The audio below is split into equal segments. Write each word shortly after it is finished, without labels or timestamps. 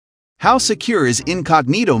How secure is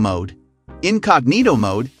Incognito Mode? Incognito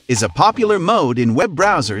Mode is a popular mode in web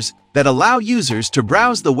browsers that allow users to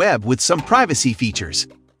browse the web with some privacy features.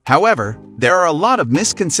 However, there are a lot of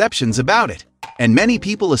misconceptions about it, and many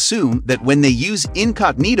people assume that when they use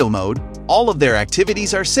Incognito Mode, all of their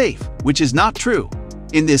activities are safe, which is not true.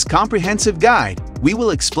 In this comprehensive guide, we will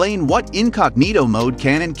explain what Incognito Mode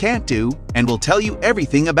can and can't do, and will tell you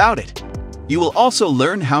everything about it. You will also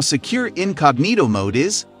learn how secure Incognito Mode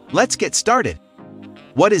is. Let's get started.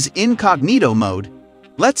 What is Incognito Mode?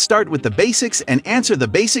 Let's start with the basics and answer the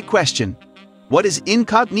basic question. What is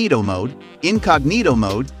Incognito Mode? Incognito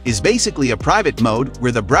Mode is basically a private mode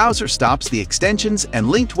where the browser stops the extensions and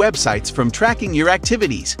linked websites from tracking your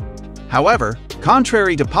activities. However,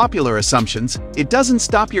 contrary to popular assumptions, it doesn't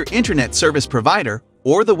stop your internet service provider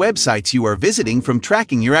or the websites you are visiting from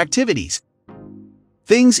tracking your activities.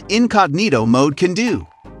 Things Incognito Mode can do.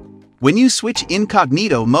 When you switch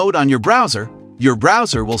Incognito Mode on your browser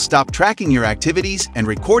will stop tracking your activities and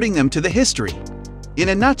recording them to the history. In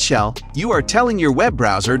a nutshell, you are telling your web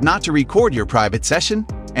browser not to record your private session,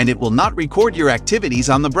 and it will not record your activities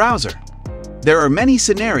on the browser. There are many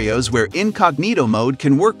scenarios where Incognito Mode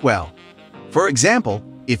can work well. For example,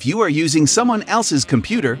 if you are using someone else's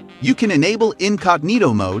computer, you can enable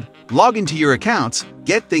Incognito Mode, log into your accounts,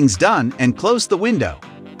 get things done, and close the window.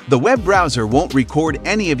 The web browser won't record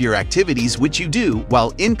any of your activities which you do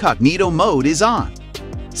while Incognito Mode is on.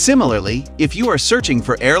 Similarly, if you are searching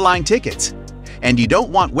for airline tickets, and you don't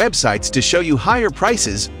want websites to show you higher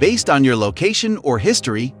prices based on your location or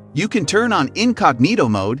history, you can turn on Incognito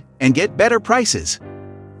Mode and get better prices.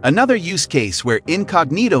 Another use case where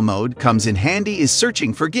Incognito Mode comes in handy is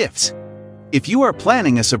searching for gifts. If you are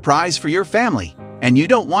planning a surprise for your family, and you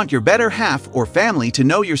don't want your better half or family to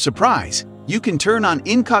know your surprise, you can turn on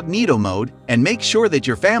Incognito Mode and make sure that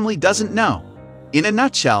your family doesn't know. In a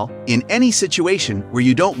nutshell, in any situation where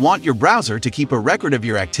you don't want your browser to keep a record of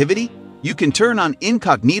your activity, you can turn on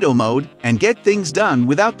Incognito Mode and get things done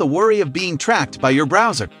without the worry of being tracked by your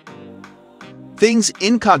browser. Things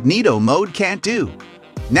Incognito Mode can't do.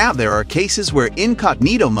 Now there are cases where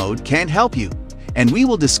Incognito Mode can't help you, and we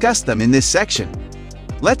will discuss them in this section.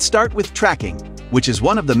 Let's start with tracking, which is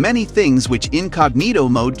one of the many things which Incognito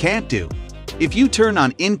Mode can't do. If you turn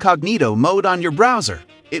on Incognito Mode on your browser,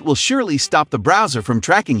 it will surely stop the browser from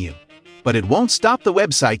tracking you, but it won't stop the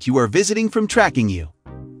website you are visiting from tracking you.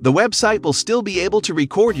 The website will still be able to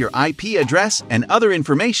record your IP address and other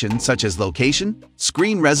information such as location,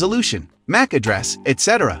 screen resolution, MAC address,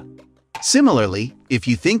 etc. Similarly, if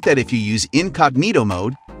you think that if you use Incognito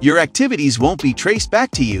Mode, your activities won't be traced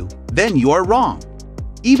back to you, then you are wrong.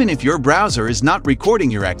 Even if your browser is not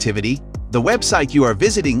recording your activity, the website you are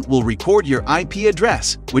visiting will record your IP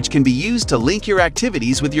address, which can be used to link your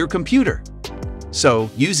activities with your computer. So,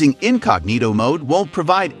 using Incognito Mode won't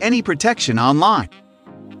provide any protection online.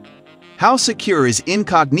 How secure is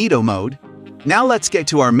Incognito Mode? Now let's get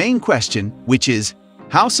to our main question, which is,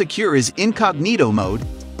 how secure is Incognito Mode?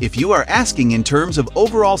 If you are asking in terms of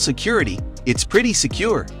overall security, it's pretty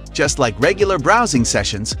secure, just like regular browsing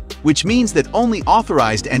sessions, which means that only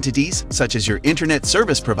authorized entities such as your internet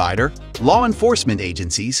service provider, law enforcement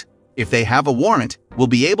agencies, if they have a warrant, will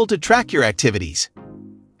be able to track your activities.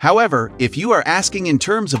 However, if you are asking in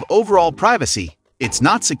terms of overall privacy, it's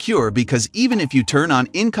not secure because even if you turn on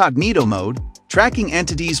Incognito Mode, tracking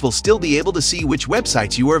entities will still be able to see which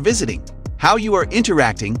websites you are visiting, how you are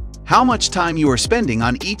interacting, how much time you are spending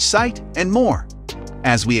on each site, and more.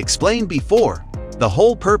 As we explained before, the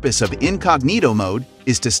whole purpose of Incognito Mode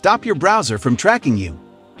is to stop your browser from tracking you,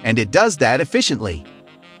 and it does that efficiently.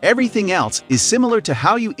 Everything else is similar to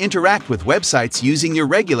how you interact with websites using your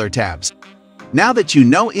regular tabs. Now that you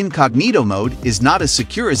know Incognito Mode is not as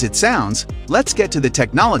secure as it sounds, let's get to the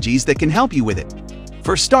technologies that can help you with it.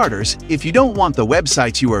 For starters, if you don't want the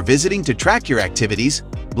websites you are visiting to track your activities,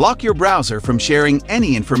 block your browser from sharing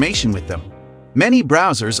any information with them. Many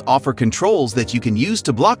browsers offer controls that you can use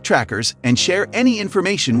to block trackers and share any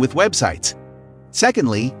information with websites.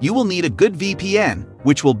 Secondly, you will need a good VPN,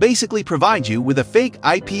 which will basically provide you with a fake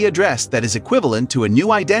IP address that is equivalent to a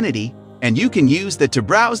new identity, and you can use that to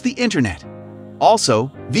browse the internet. Also,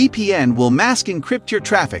 VPN will mask encrypt your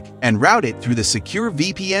traffic and route it through the secure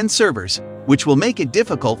VPN servers, which will make it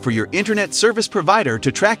difficult for your internet service provider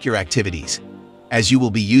to track your activities. As you will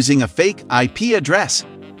be using a fake IP address,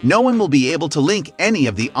 no one will be able to link any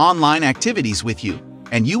of the online activities with you,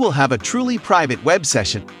 and you will have a truly private web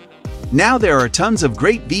session. Now there are tons of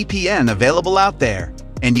great VPN available out there,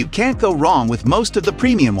 and you can't go wrong with most of the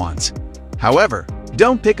premium ones. However,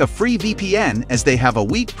 Don't pick a free VPN as they have a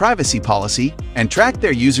weak privacy policy and track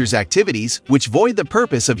their users' activities, which void the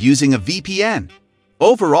purpose of using a VPN.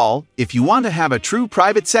 Overall, if you want to have a true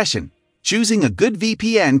private session, choosing a good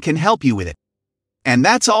VPN can help you with it. And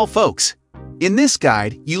that's all, folks. In this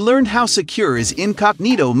guide, you learned how secure is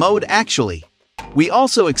Incognito Mode actually. We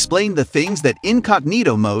also explained the things that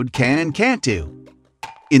Incognito Mode can and can't do.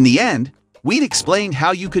 In the end, we'd explained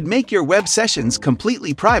how you could make your web sessions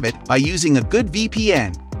completely private by using a good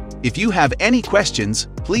VPN. If you have any questions,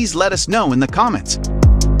 please let us know in the comments.